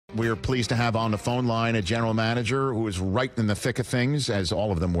We're pleased to have on the phone line a general manager who is right in the thick of things, as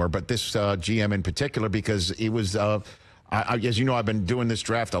all of them were, but this GM in particular, because he was, as you know, I've been doing this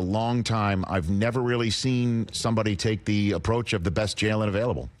draft a long time. I've never really seen somebody take the approach of the best Jalen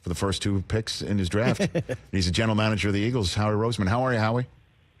available for the first two picks in his draft. He's a general manager of the Eagles, Howie Roseman. How are you, Howie?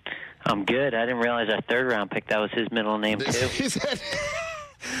 I'm good. I didn't realize our third-round pick, that was his middle name, too.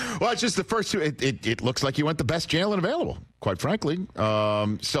 Well, it's just the first two. It looks like you went the best Jalen available, quite frankly.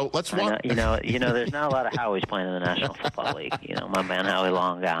 So let's walk. You know, there's not a lot of Howies playing in the National Football League. You know, my man Howie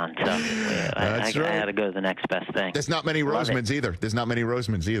long gone. So I got to go to the next best thing. There's not many Rosemans either. There's not many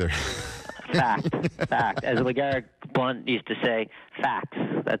Rosemans either. Fact. As LeGarrette Blunt used to say, facts.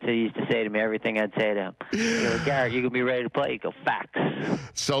 That's what he used to say to me, everything I'd say to him. Garrett, you can be ready to play. You go, facts.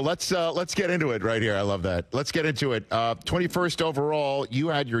 So let's get into it right here. I love that. Let's get into it. 21st overall, you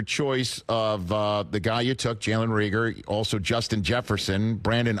had your choice of the guy you took, Jalen Reagor, also Justin Jefferson,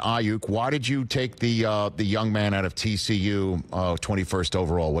 Brandon Ayuk. Why did you take the young man out of TCU, 21st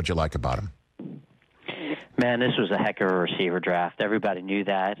overall? What'd you like about him? Man, this was a heck of a receiver draft. Everybody knew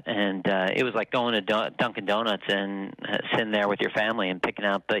that, and it was like going to Dunkin' Donuts and sitting there with your family and picking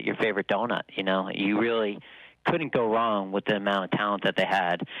out your favorite donut. You know, you really couldn't go wrong with the amount of talent that they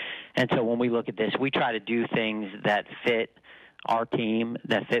had. And so when we look at this, we try to do things that fit our team,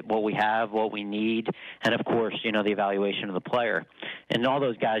 that fit what we have, what we need, and of course, you know, the evaluation of the player. And all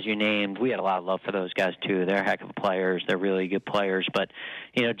those guys you named, we had a lot of love for those guys too. They're heck of players. They're really good players. But,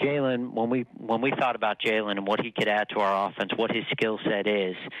 you know, Jalen, when we thought about Jalen and what he could add to our offense, what his skill set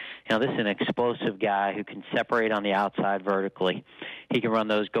is, you know, this is an explosive guy who can separate on the outside vertically. He can run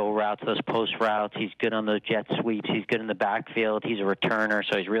those go routes, those post routes. He's good on those jet sweeps. He's good in the backfield. He's a returner,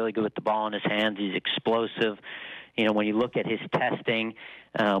 so he's really good with the ball in his hands. He's explosive. You know, when you look at his testing,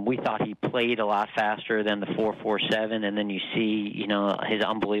 we thought he played a lot faster than the 4.47, and then you see, you know, his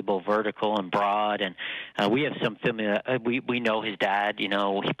unbelievable vertical and broad. And we have some familiar. We know his dad. You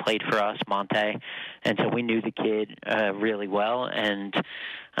know, he played for us, Monte, and so we knew the kid really well. And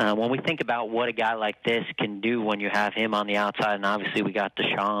when we think about what a guy like this can do when you have him on the outside, and obviously we got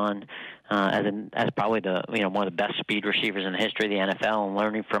Deshaun as probably one of the best speed receivers in the history of the NFL, and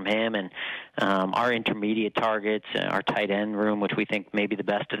learning from him, and our intermediate targets, our tight end room, which we think may be the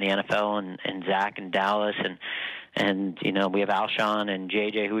best in the NFL, and Zach and Dallas, and you know, we have Alshon and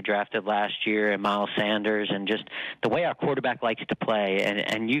JJ who drafted last year, and Miles Sanders, and just the way our quarterback likes to play,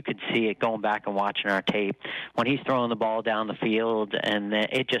 and you could see it going back and watching our tape when he's throwing the ball down the field, and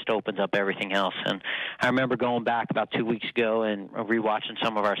it just opens up everything else. And I remember going back about 2 weeks ago and rewatching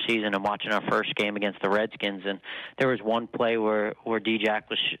some of our season and watching our first game against the Redskins, and there was one play where D-Jack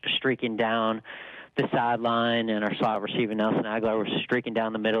was streaking down the sideline, and our slot receiver Nelson Aguilar was streaking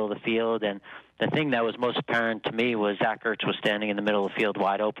down the middle of the field, and the thing that was most apparent to me was Zach Ertz was standing in the middle of the field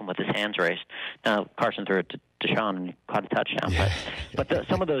wide open with his hands raised. Now, Carson threw it to Deshaun and caught a touchdown. Yeah. But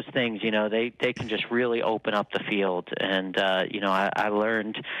some of those things, you know, they can just really open up the field. And, you know, I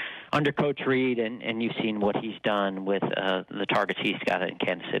learned under Coach Reed, and you've seen what he's done with the targets he's got in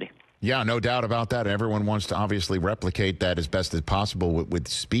Kansas City. Yeah, no doubt about that. Everyone wants to obviously replicate that as best as possible with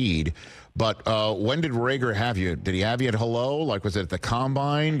speed. But when did Reagor have you? Did he have you at hello? Like, was it at the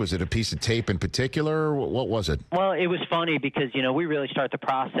combine? Was it a piece of tape in particular? What was it? Well, it was funny because, you know, we really start the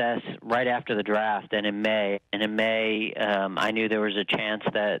process right after the draft and in May. And in May, I knew there was a chance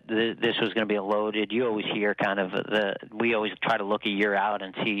that this was going to be a loaded. You always hear kind of we always try to look a year out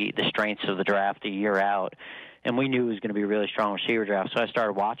and see the strengths of the draft a year out. And we knew it was going to be a really strong receiver draft, so I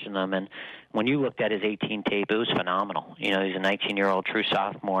started watching them. And when you looked at his 18 tape, it was phenomenal. You know, he's a 19-year-old true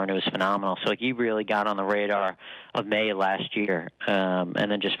sophomore, and it was phenomenal. So he really got on the radar of May last year, and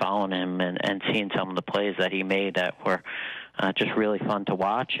then just following him and seeing some of the plays that he made that were just really fun to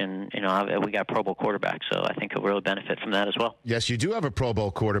watch. And, you know, we got Pro Bowl quarterback, so I think he'll really benefit from that as well. Yes, you do have a Pro Bowl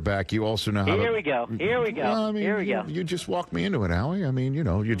quarterback. You also know how Here we go. Well, I mean, Here we go. You just walked me into it, Howie. I mean, you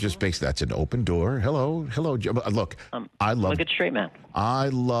know, you just basically, that's an open door. Hello. Look, I love. Look at straight man. I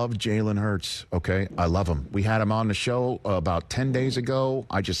love Jalen Hurts, okay? I love him. We had him on the show about 10 days ago.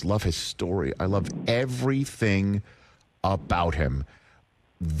 I just love his story. I love everything about him.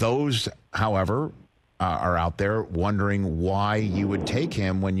 Those, however, are out there wondering why you would take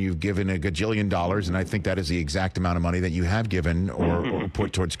him when you've given a gajillion dollars, and I think that is the exact amount of money that you have given or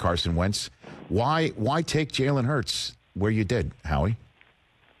put towards Carson Wentz. Why take Jalen Hurts where you did, Howie?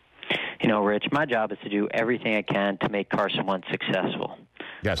 You know, Rich, my job is to do everything I can to make Carson Wentz successful.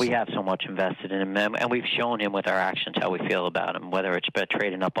 Yes. We have so much invested in him, and we've shown him with our actions how we feel about him, whether it's by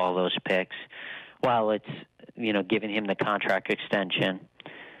trading up all those picks, while it's, you know, giving him the contract extension.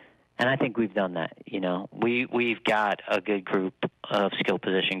 And I think we've done that. We've got a good group of skill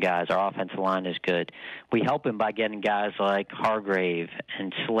position guys. Our offensive line is good. We help him by getting guys like Hargrave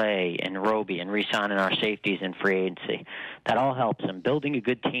and Slay and Roby and re-signing our safeties in free agency. That all helps him. Building a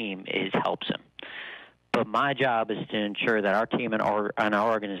good team helps him. But my job is to ensure that our team and our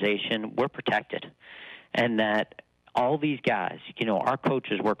organization, we're protected, and that all these guys, our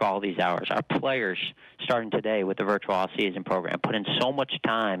coaches work all these hours. Our players, starting today with the virtual off-season program, put in so much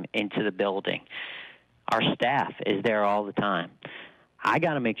time into the building. Our staff is there all the time. I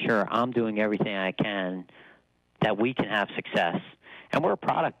got to make sure I'm doing everything I can that we can have success. And we're a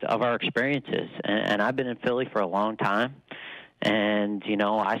product of our experiences. And I've been in Philly for a long time. And,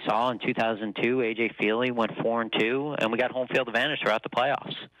 I saw in 2002, A.J. Feely went 4-2, and we got home field advantage throughout the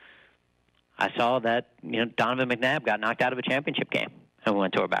playoffs. I saw that, Donovan McNabb got knocked out of a championship game and we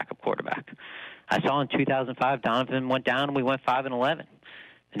went to our backup quarterback. I saw in 2005, Donovan went down and we went 5-11.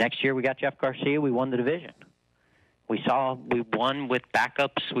 The next year we got Jeff Garcia, we won the division. We won with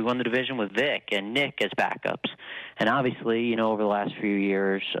backups. We won the division with Vic and Nick as backups. And obviously, over the last few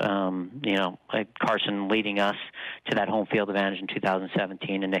years, Carson leading us to that home field advantage in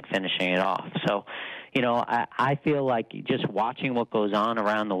 2017 and Nick finishing it off. So, I feel like just watching what goes on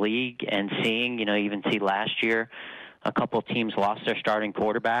around the league and seeing, even see last year, a couple of teams lost their starting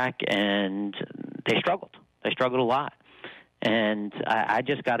quarterback and they struggled. They struggled a lot. And I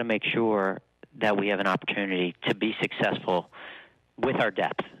just got to make sure that we have an opportunity to be successful with our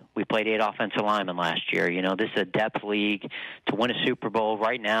depth. We played 8 offensive linemen last year. This is a depth league. To win a Super Bowl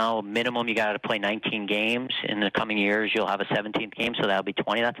right now, minimum you got to play 19 games. In the coming years, you'll have a 17th game, so that'll be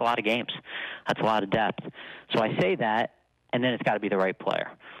 20. That's a lot of games. That's a lot of depth. So I say that, and then it's got to be the right player.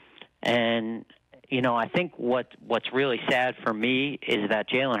 And I think what's really sad for me is that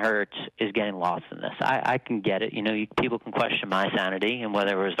Jalen Hurts is getting lost in this. I can get it. People can question my sanity and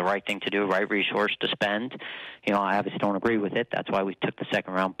whether it was the right thing to do, right resource to spend. I obviously don't agree with it. That's why we took the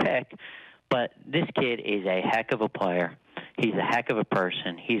second-round pick. But this kid is a heck of a player. He's a heck of a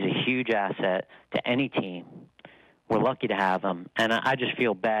person. He's a huge asset to any team. We're lucky to have him. And I just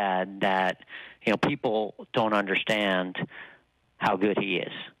feel bad that, people don't understand how good he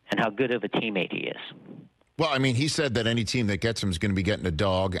is and how good of a teammate he is. Well, I mean, he said that any team that gets him is going to be getting a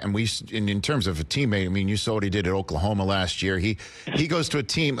dog. And in terms of a teammate, I mean, you saw what he did at Oklahoma last year. He goes to a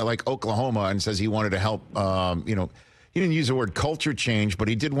team like Oklahoma and says he wanted to help, he didn't use the word culture change, but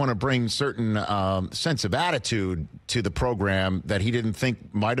he did want to bring certain sense of attitude to the program that he didn't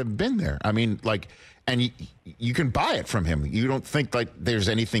think might have been there. I mean, and you can buy it from him. You don't think there's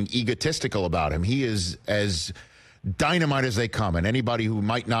anything egotistical about him. He is as dynamite as they come, and anybody who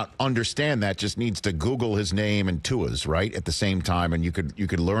might not understand that just needs to Google his name and Tua's right at the same time, and you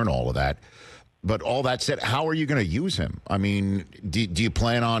could learn all of that. But all that said, how are you going to use him? I mean, do you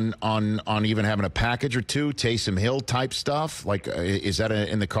plan on even having a package or two, Taysom Hill type stuff? Is that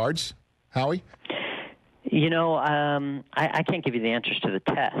in the cards, Howie? I can't give you the answers to the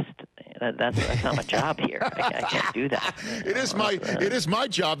test. That's not my job here. I can't do that. It is my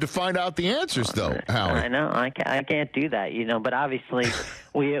job to find out the answers, though, Howie. I know. I can't do that. But obviously,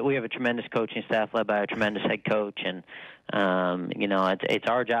 we have a tremendous coaching staff led by a tremendous head coach, and it's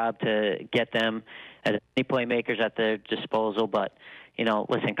our job to get them as many playmakers at their disposal. But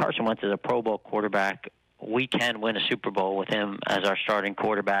listen, Carson Wentz is a Pro Bowl quarterback. We can win a Super Bowl with him as our starting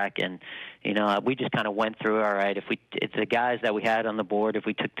quarterback, and we just kind of went through. All right, if the guys that we had on the board, if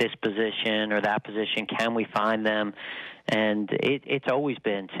we took this position or that position, can we find them? And it's always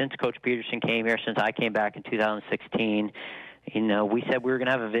been since Coach Peterson came here, since I came back in 2016. We said we were going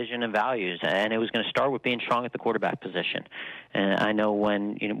to have a vision and values, and it was going to start with being strong at the quarterback position. And I know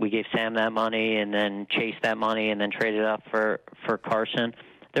when we gave Sam that money, and then Chase that money, and then traded up for Carson.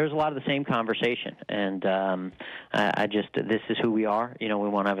 There's a lot of the same conversation, and this is who we are. We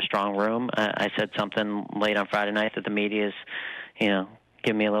want to have a strong room. I said something late on Friday night that the media is,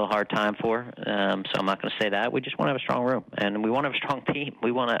 giving me a little hard time for, so I'm not going to say that. We just want to have a strong room, and we want to have a strong team.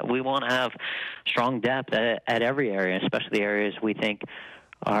 We want to have strong depth at every area, especially the areas we think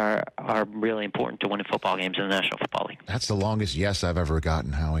are really important to winning football games in the National Football League. That's the longest yes I've ever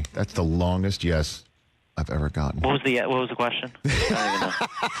gotten, Howie. That's the longest yes I've ever gotten. What was the question? I don't even know.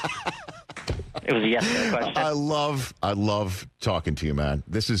 It was a yes question. I love talking to you, man.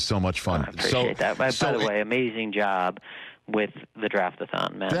 This is so much fun. I appreciate that. By the way, amazing job with the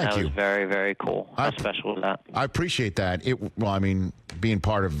draft-a-thon, man. That was very, very cool. How special was that? I appreciate that. Being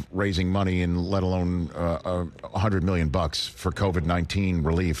part of raising money and let alone $100 million for COVID-19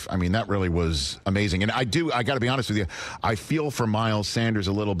 relief. I mean, that really was amazing. And I got to be honest with you, I feel for Miles Sanders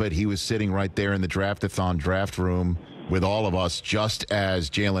a little bit. He was sitting right there in the draft-a-thon draft room with all of us just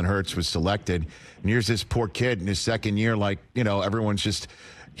as Jalen Hurts was selected. And here's this poor kid in his second year, like, everyone's just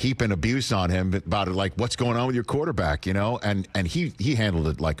heaping abuse on him about it, like, what's going on with your quarterback, and he handled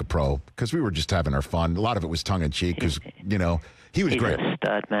it like a pro, because we were just having our fun. A lot of it was tongue-in-cheek because, he was great. He's a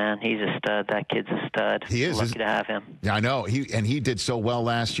stud, man. He's a stud. That kid's a stud. He is. Lucky to have him. Yeah, I know. He did so well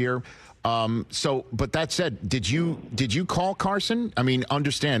last year. But that said, did you call Carson? I mean,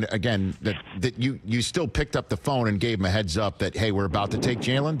 understand again that you still picked up the phone and gave him a heads up that, hey, we're about to take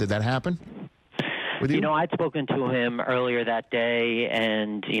Jalen. Did that happen with you? I'd spoken to him earlier that day,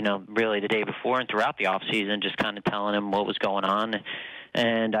 and really the day before and throughout the off season, just kind of telling him what was going on.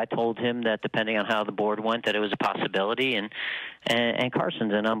 And I told him that depending on how the board went, that it was a possibility. And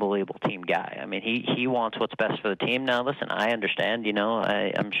Carson's an unbelievable team guy. I mean, he wants what's best for the team. Now, listen, I understand.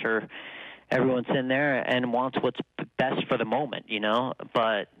 I'm sure everyone's in there and wants what's best for the moment.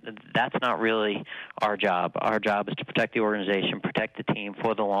 But that's not really our job. Our job is to protect the organization, protect the team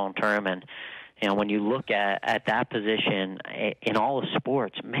for the long term. And when you look at that position in all of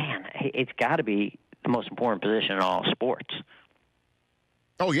sports, man, it's got to be the most important position in all sports.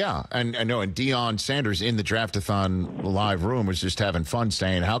 Oh, yeah. And I know, and Deion Sanders in the draft-a-thon live room was just having fun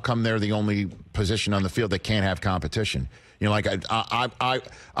saying, how come they're the only position on the field that can't have competition? Like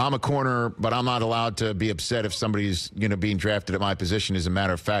I'm a corner, but I'm not allowed to be upset if somebody's, being drafted at my position. As a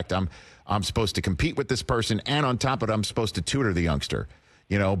matter of fact, I'm supposed to compete with this person, and on top of it, I'm supposed to tutor the youngster.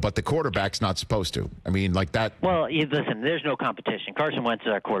 But the quarterback's not supposed to. I mean, like that. Well, listen, there's no competition. Carson Wentz is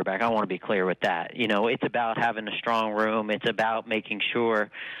our quarterback. I want to be clear with that. It's about having a strong room. It's about making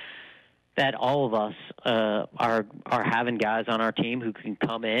sure that all of us are having guys on our team who can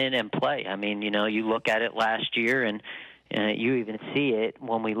come in and play. I mean, you look at it last year, and you even see it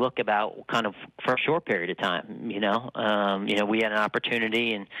when we look about kind of for a short period of time. We had an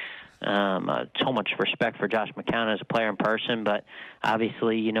opportunity, and so much respect for Josh McCown as a player in person, but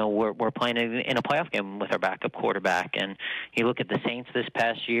obviously, we're playing in a playoff game with our backup quarterback. And you look at the Saints this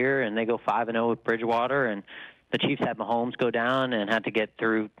past year, and they go 5-0 with Bridgewater, and the Chiefs had Mahomes go down and had to get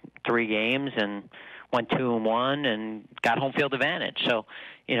through 3 games and went 2-1 and got home field advantage. So,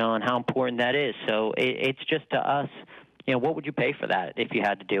 and how important that is. So it's just to us, what would you pay for that if you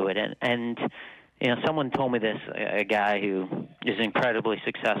had to do it? And someone told me this, a guy who is incredibly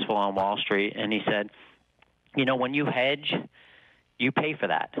successful on Wall Street, and he said, when you hedge, you pay for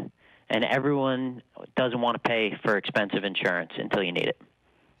that. And everyone doesn't want to pay for expensive insurance until you need it.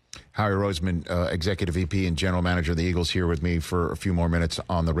 Howie Roseman, Executive VP and General Manager of the Eagles, here with me for a few more minutes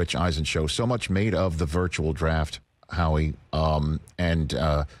on the Rich Eisen Show. So much made of the virtual draft, Howie.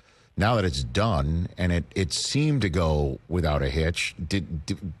 Now that it's done, and it seemed to go without a hitch,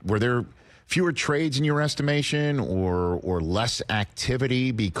 were there fewer trades in your estimation, or less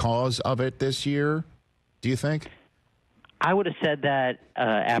activity because of it this year, do you think? I would have said that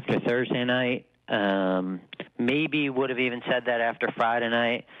after Thursday night. Maybe would have even said that after Friday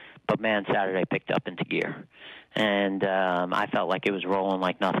night. But, man, Saturday picked up into gear. And I felt like it was rolling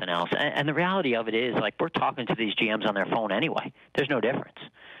like nothing else. And the reality of it is, like, we're talking to these GMs on their phone anyway. There's no difference.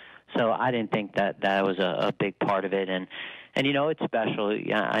 So I didn't think that was a big part of it. And it's special.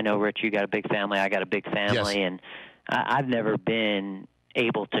 I know, Rich, you got a big family. I got a big family. Yes. And I've never been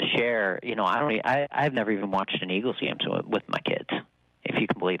able to share. I've never even watched an Eagles game with my kids, if you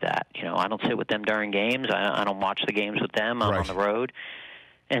can believe that. I don't sit with them during games. I don't watch the games with them. I'm on the road.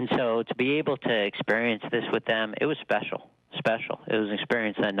 And so to be able to experience this with them, it was special. It was an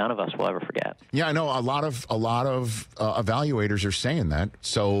experience that none of us will ever forget. Yeah, I know a lot of evaluators are saying that.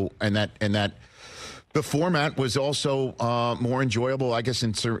 So and that the format was also more enjoyable, I guess,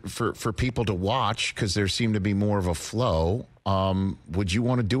 for people to watch, because there seemed to be more of a flow. Would you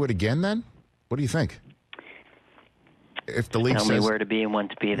want to do it again then? What do you think? If the league Tell me where to be and when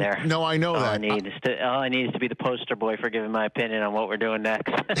to be there. No, I know that. All I need is to be the poster boy for giving my opinion on what we're doing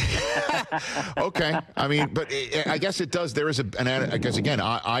next. Okay. I mean, but I guess it does. There is I guess, again,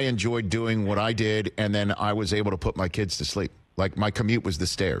 I enjoyed doing what I did, and then I was able to put my kids to sleep. Like, my commute was the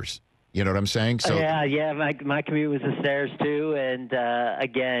stairs. You know what I'm saying? So yeah. My commute was the stairs too, and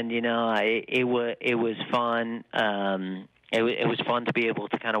again, it was fun. It was fun to be able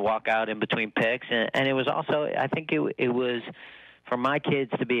to kind of walk out in between picks, and it was also, I think it was for my kids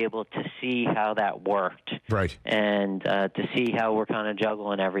to be able to see how that worked, right? And to see how we're kind of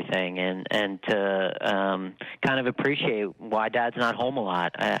juggling everything, and to kind of appreciate why Dad's not home a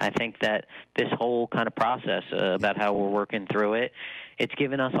lot. I think that this whole kind of process about how we're working through it it's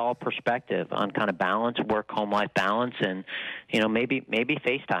given us all perspective on kind of balance, work-home life balance, and maybe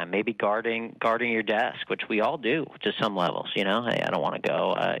FaceTime, maybe guarding your desk, which we all do to some levels. Hey, I don't want to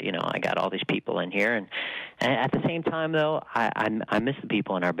go. I got all these people in here, and at the same time, though, I miss the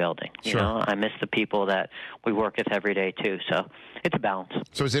people in our building. Sure. I miss the people that we work with every day too. So it's a balance.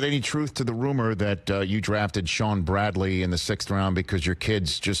 So is it any truth to the rumor that you drafted Sean Bradley in the 6th round because your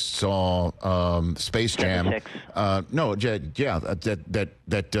kids just saw Space Jam?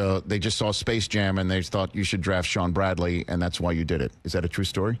 That they just saw Space Jam and they thought you should draft Sean Bradley, and that's why you did it. Is that a true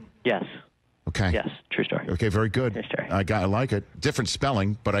story? Yes. Okay. Yes, true story. Okay, very good. True story. I like it. Different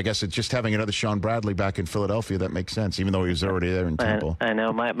spelling, but I guess it's just having another Sean Bradley back in Philadelphia that makes sense, even though he was already there in Temple. I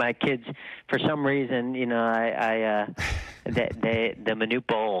know my kids, for some reason, the Minute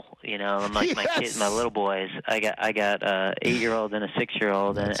Bowl, my kids, my little boys. I got 8-year-old and a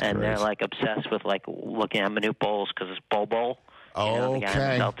 6-year-old, and they're like obsessed with like looking at Minute Bowls because it's Bowl. Okay. The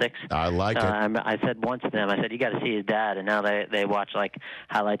guy in the Celtics. I like it. I said once to them, you got to see his dad, and now they watch like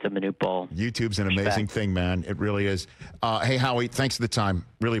highlights of Minute Bowl. YouTube's an amazing thing, man. It really is. Hey, Howie, thanks for the time.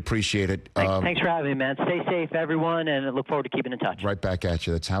 Really appreciate it. Thanks for having me, man. Stay safe, everyone, and I look forward to keeping in touch. Right back at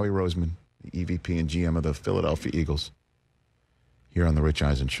you. That's Howie Roseman, the EVP and GM of the Philadelphia Eagles, here on The Rich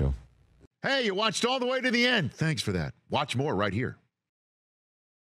Eisen Show. Hey, you watched all the way to the end. Thanks for that. Watch more right here.